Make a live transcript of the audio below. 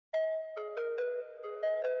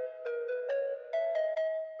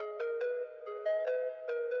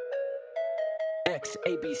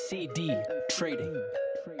XABCD trading.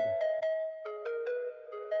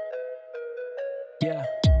 Yeah,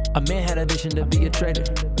 a man had a vision to be a trader,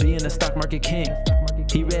 being a stock market king.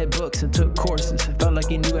 He read books and took courses, felt like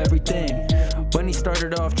he knew everything. When he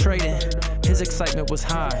started off trading, his excitement was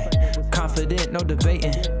high. Confident, no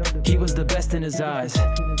debating, he was the best in his eyes.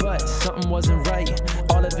 But something wasn't right,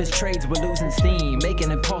 all of his trades were losing steam,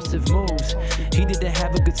 making impulsive moves. He didn't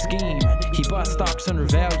have a good scheme, he bought stocks under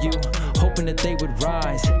value, hoping that they would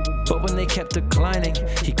rise. But when they kept declining,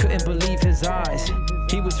 he couldn't believe his eyes.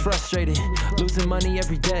 He was frustrated, losing money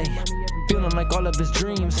every day, feeling like all of his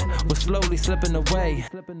dreams were slowly slipping away.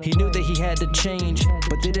 He knew that he had to change,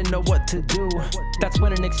 but didn't know what to do. That's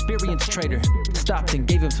when an experienced trader stopped and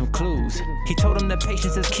gave him some clues. He told him that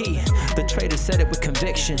patience is key. The trader said it with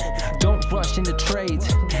conviction. Don't rush into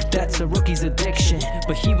trades, that's a rookie's addiction.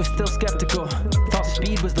 But he was still skeptical, thought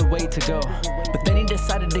speed was the way to go. But then he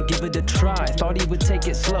decided to give it a try, thought he would take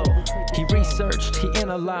it slow. He researched, he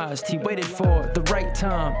analyzed, he waited for the right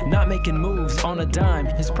time, not making moves on a dime.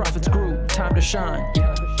 His profits grew, time to shine.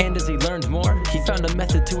 And as he learned more, he found a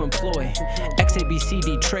method to employ.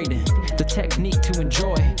 XABCD trading, the technique to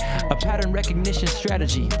enjoy. A pattern recognition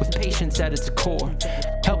strategy with patience at its core,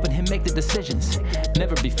 helping him make the decisions,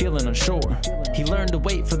 never be feeling unsure. He learned to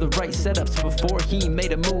wait for the right setups before he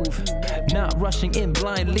made a move, not rushing in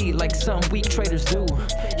blindly like some weak traders do.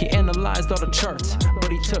 He analyzed all the charts, but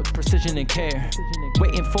he took precision and care,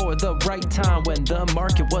 waiting for the right time when the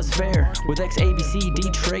market was fair. With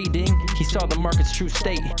XABCD trading, he saw the market's true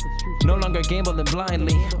state, no longer gambling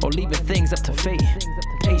blindly or leaving things up to fate.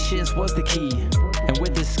 Patience was the key, and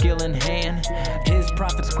with his skill in hand, his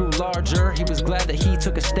profits grew larger. He was glad that he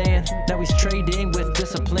took a stand. Now he's trading with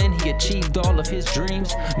discipline. He achieved all of his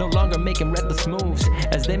dreams, no longer making reckless moves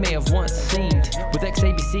as they may have once seemed. With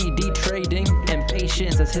XABCD trading and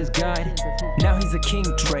patience as his guide, now he's a king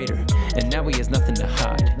trader, and now he has nothing to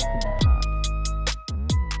hide.